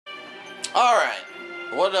Alright.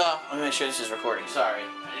 What, let me make sure this is recording. Sorry.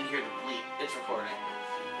 I didn't hear the bleep. It's recording.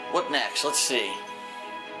 What next? Let's see.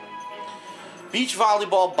 Beach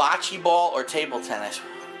volleyball, bocce ball, or table tennis?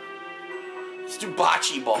 Let's do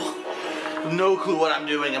bocce ball. No clue what I'm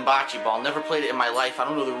doing in bocce ball. Never played it in my life. I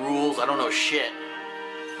don't know the rules. I don't know shit.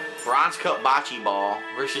 Bronze Cup bocce ball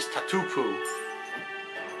versus Tatupu.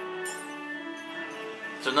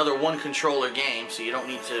 It's another one controller game, so you don't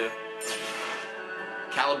need to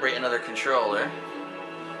calibrate another controller.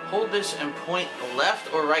 Hold this and point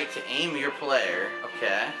left or right to aim your player.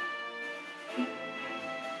 Okay.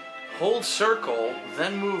 Hold circle,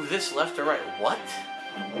 then move this left or right. What?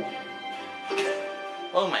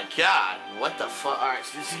 Oh my god. What the fuck? Alright,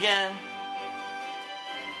 let's do this again.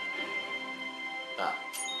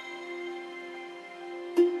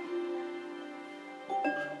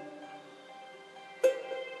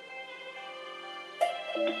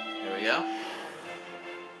 Here we go.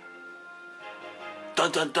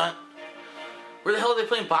 Dun dun dun. Where the hell are they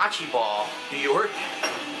playing bocce ball? New York?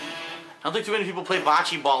 I don't think too many people play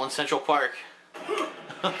bocce ball in Central Park.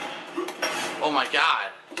 Oh my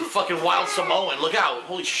god. It's a fucking wild Samoan. Look out.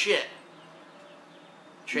 Holy shit.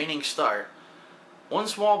 Training start. 1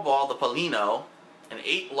 small ball, the Palino, and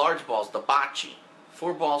 8 large balls, the Bocce.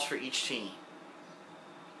 4 balls for each team.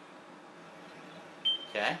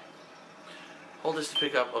 Okay. Hold this to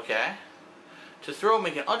pick up. Okay. To throw,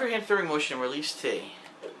 make an underhand throwing motion and release T.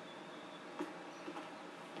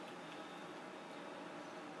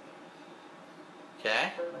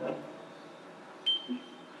 Okay.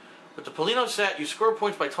 With the Palino set, you score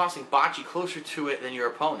points by tossing bocce closer to it than your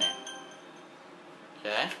opponent.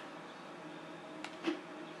 Okay.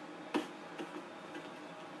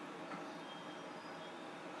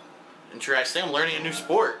 Interesting. I'm learning a new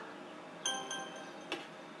sport.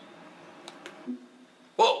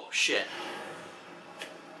 Whoa, shit.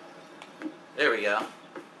 There we go.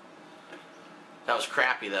 That was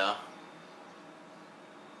crappy, though.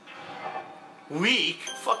 Weak?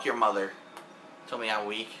 Fuck your mother. Tell me I'm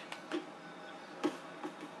weak.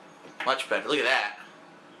 Much better. Look at that.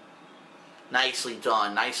 Nicely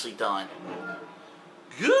done. Nicely done.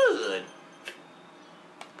 Good.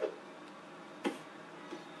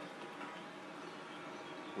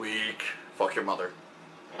 Weak. Fuck your mother.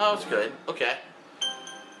 Oh, it's good. Okay.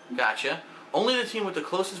 Gotcha. Only the team with the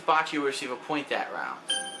closest bocce will receive a point that round.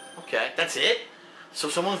 Okay, that's it? So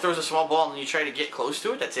if someone throws a small ball and you try to get close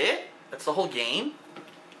to it, that's it? That's the whole game?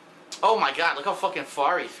 Oh my god, look how fucking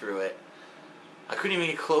far he threw it. I couldn't even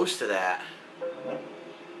get close to that.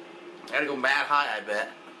 I gotta go mad high, I bet.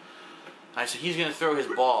 Alright, so he's gonna throw his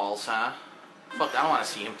balls, huh? Fuck, I don't want to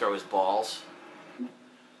see him throw his balls.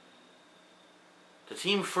 The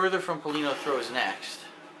team further from Palino throws next.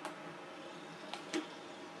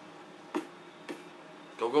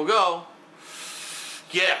 Go, go, go.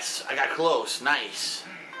 Yes, I got close. Nice.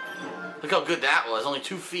 Look how good that was. Only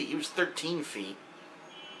 2 feet. He was 13 feet.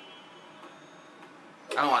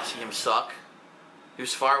 I don't want to see him suck. He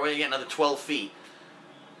was far away. He got another 12 feet.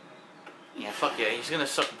 Yeah, fuck yeah. He's going to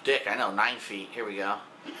suck dick. I know. 9 feet. Here we go.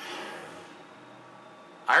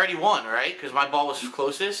 I already won, right? Because my ball was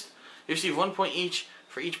closest. You receive 1 point each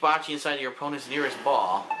for each bocce inside your opponent's nearest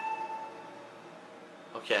ball.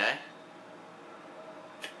 Okay.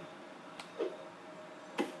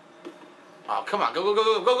 Oh, come on. Go, go, go,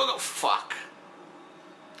 go, go, go, go. Fuck.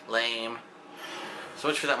 Lame. So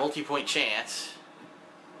much for that multi-point chance.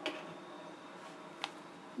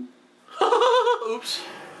 Oops.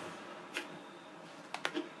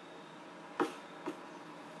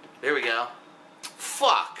 There we go.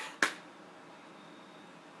 Fuck.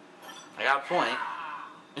 I got a point.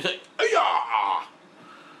 He's like, "Ayah!"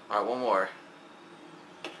 Alright, one more.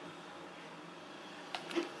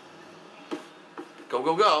 Go,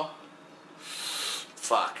 go, go.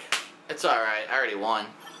 Fuck. It's alright. I already won.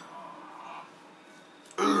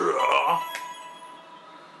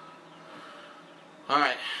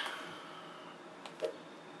 Alright.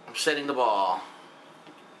 I'm setting the ball.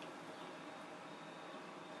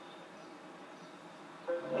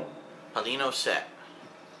 Palino set.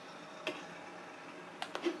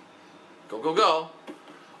 Go, go, go.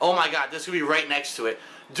 Oh my god, this could be right next to it.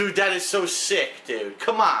 Dude, that is so sick, dude.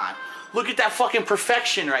 Come on. Look at that fucking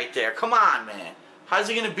perfection right there. Come on, man. How's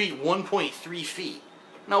he going to beat 1.3 feet?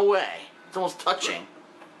 No way. It's almost touching.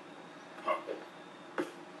 I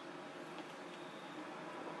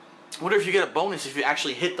wonder if you get a bonus if you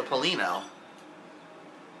actually hit the Palino.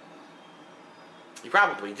 You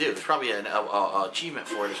probably do. There's probably an achievement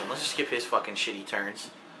for it or something. Let's just skip his fucking shitty turns.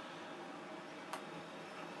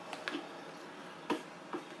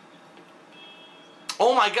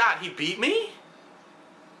 Oh my god, he beat me?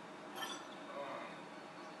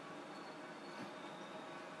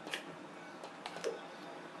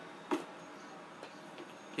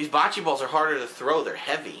 These bocce balls are harder to throw. They're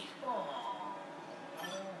heavy.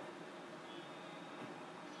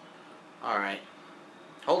 Alright.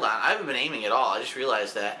 Hold on. I haven't been aiming at all. I just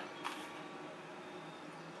realized that.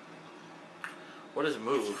 What is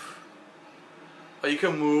move? Oh, you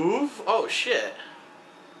can move? Oh, shit.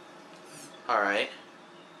 Alright.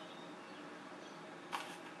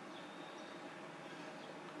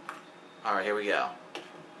 Alright, here we go.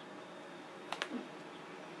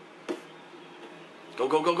 Go,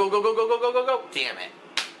 go, go, go, go, go, go, go, go, go, go. Damn it.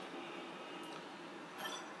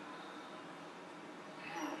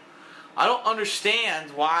 I don't understand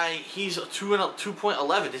why he's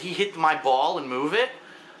 2.11. Did he hit my ball and move it?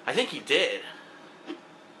 I think he did.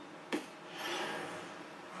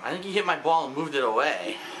 I think he hit my ball and moved it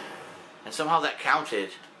away. And somehow that counted.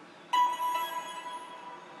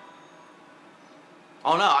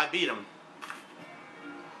 Oh no, I beat him.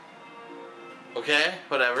 Okay,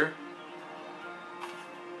 whatever.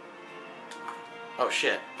 Oh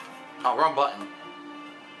shit. Oh, wrong button.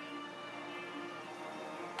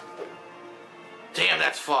 Damn,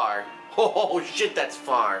 that's far. Oh shit, that's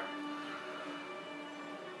far.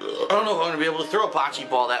 I don't know if I'm going to be able to throw a bocce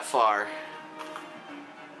ball that far.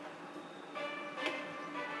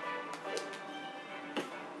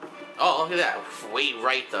 Oh, look at that. Way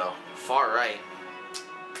right, though. Far right.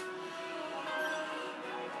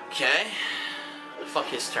 Okay. Fuck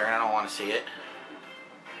his turn. I don't want to see it.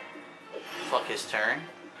 Fuck his turn.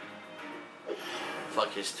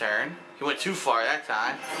 Fuck his turn. He went too far that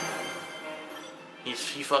time. He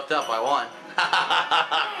fucked up. I won.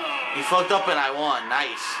 He fucked up and I won.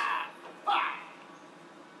 Nice.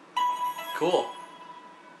 Cool.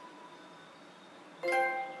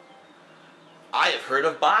 I have heard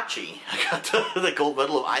of bocce. I got the gold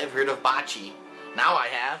medal of I have heard of bocce. Now I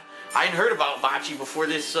have. I hadn't heard about bocce before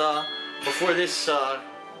this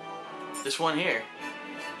this one here.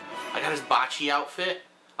 I got his bocce outfit.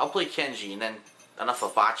 I'll play Kenji and then enough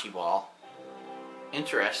of bocce ball.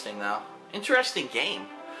 Interesting though. Interesting game.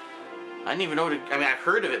 I didn't even know what I mean, I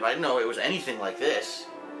heard of it, but I didn't know it was anything like this.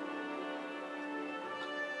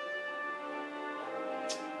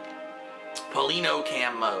 Polino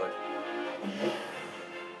cam mode.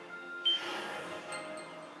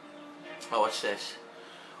 Oh, what's this?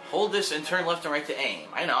 Hold this and turn left and right to aim.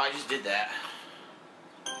 I know, I just did that.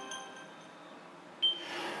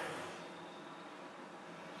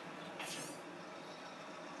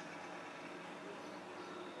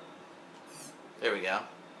 There we go.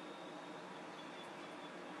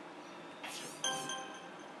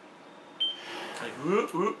 Like,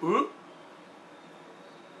 whoop, whoop, whoop.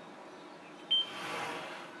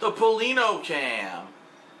 The Polino cam.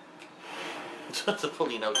 The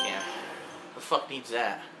Polino cam. The fuck needs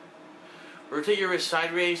that? Rotate your wrist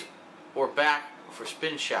sideways or back for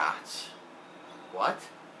spin shots. What?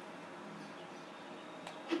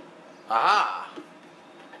 Aha!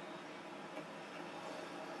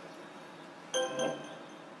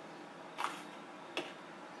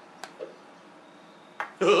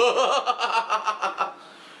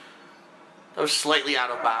 That was slightly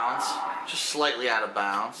out of bounds. Just slightly out of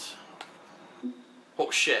bounds.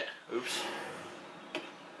 Oh shit. Oops.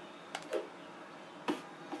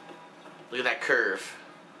 Look at that curve.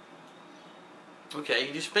 Okay,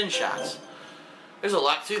 you do spin shots. There's a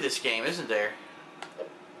lot to this game, isn't there?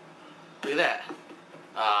 Look at that.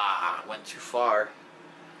 Ah, went too far.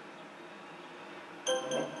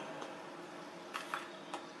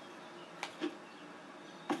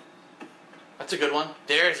 That's a good one.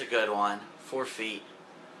 There's a good one. 4 feet.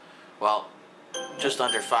 Well, just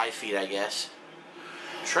under 5 feet, I guess.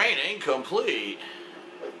 Training complete.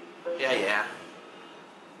 Yeah, yeah.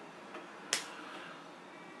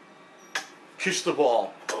 Kiss the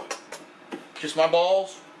ball. Kiss my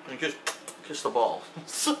balls and kiss the ball.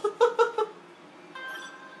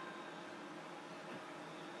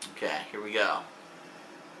 Okay, here we go.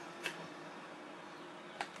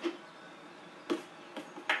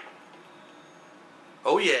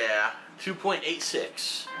 Oh yeah,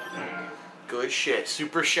 2.86. Good shit.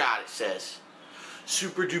 Super shot, it says.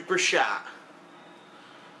 Super duper shot.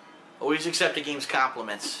 Always accept a game's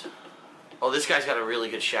compliments. Oh, this guy's got a really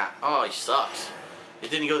good shot. Oh, he sucks. It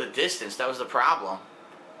didn't go the distance. That was the problem.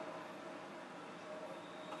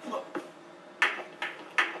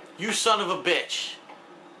 You son of a bitch.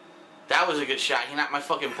 That was a good shot. He knocked my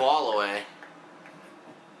fucking ball away.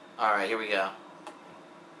 Alright, here we go.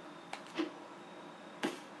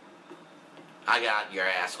 I got your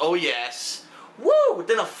ass. Oh, yes. Woo!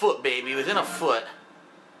 Within a foot, baby. Within a foot.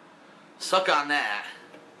 Suck on that.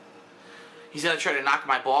 He's gonna try to knock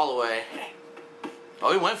my ball away.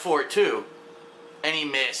 Oh, he went for it, too. And he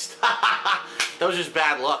missed. That was just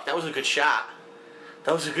bad luck. That was a good shot.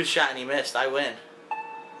 That was a good shot and he missed. I win.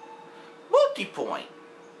 Multi-point.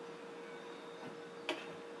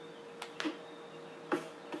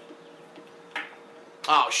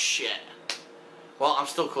 Oh, shit. Well, I'm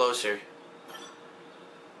still closer.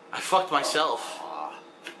 I fucked myself.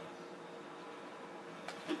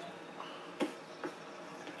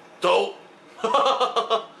 Dope.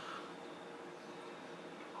 I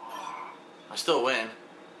still win.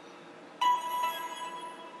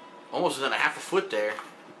 Almost within a half a foot there.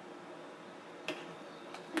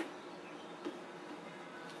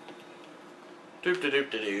 Doop da doop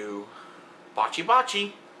da doo. Bocce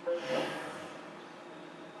bocce.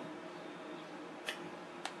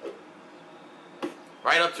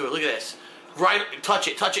 Right up to it. Look at this. Right. Touch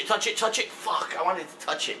it. Touch it. Touch it. Touch it. Fuck. I wanted to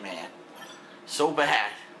touch it, man. So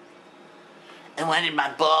bad. I wanted my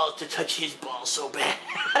balls to touch his balls so bad.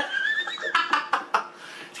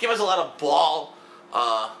 This game has a lot of ball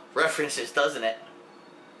references, doesn't it?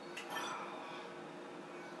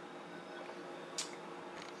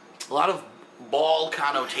 A lot of ball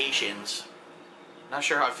connotations. Not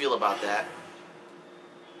sure how I feel about that.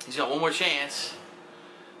 He's got one more chance.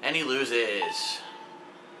 And he loses.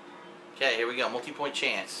 Okay, here we go. Multi-point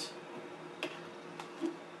chance.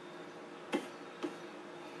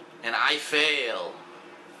 And I fail.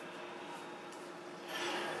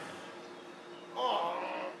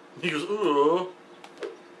 He goes, ooh.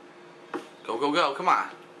 Go, go, go. Come on.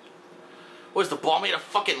 What, is the ball made of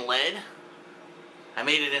fucking lead? I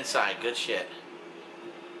made it inside. Good shit.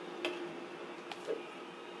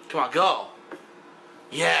 Come on, go.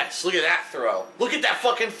 Yes, look at that throw. Look at that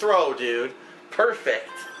fucking throw, dude. Perfect.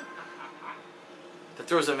 The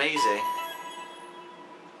throw's amazing.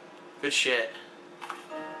 Good shit.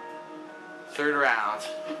 Third round.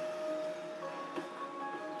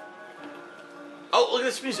 Oh, look at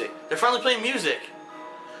this music. They're finally playing music.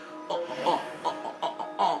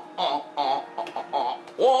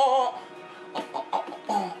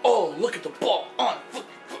 Oh, look at the ball.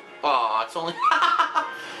 Oh, it's only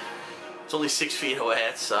it's only 6 feet away.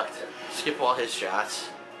 That sucked. Skip all his shots.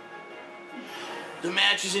 The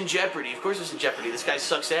match is in jeopardy. Of course it's in jeopardy. This guy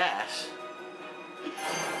sucks ass.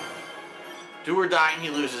 Do or die and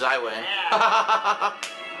he loses. I win.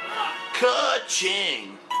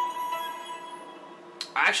 Ka-ching.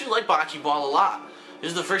 I actually like bocce ball a lot. This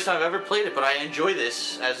is the first time I've ever played it, but I enjoy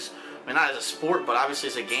this as, I mean, not as a sport, but obviously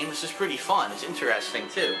as a game. This is pretty fun. It's interesting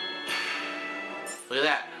too. Look at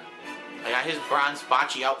that. I got his bronze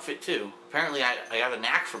bocce outfit too. Apparently I have a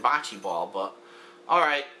knack for bocce ball, but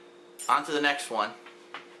alright. On to the next one.